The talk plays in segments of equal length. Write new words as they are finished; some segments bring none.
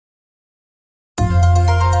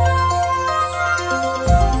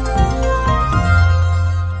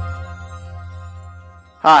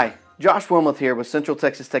Hi, Josh Wilmoth here with Central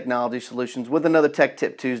Texas Technology Solutions with another Tech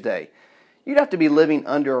Tip Tuesday. You'd have to be living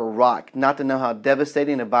under a rock not to know how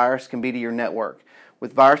devastating a virus can be to your network.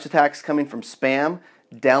 With virus attacks coming from spam,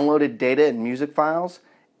 downloaded data and music files,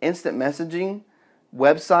 instant messaging,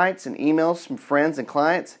 websites, and emails from friends and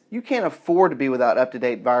clients, you can't afford to be without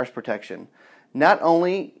up-to-date virus protection. Not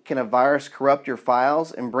only can a virus corrupt your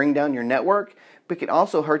files and bring down your network, but it can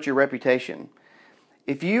also hurt your reputation.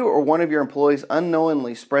 If you or one of your employees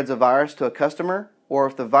unknowingly spreads a virus to a customer, or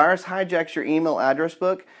if the virus hijacks your email address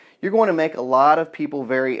book, you're going to make a lot of people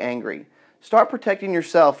very angry. Start protecting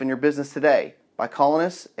yourself and your business today by calling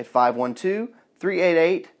us at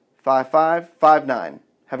 512-388-5559.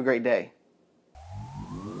 Have a great day.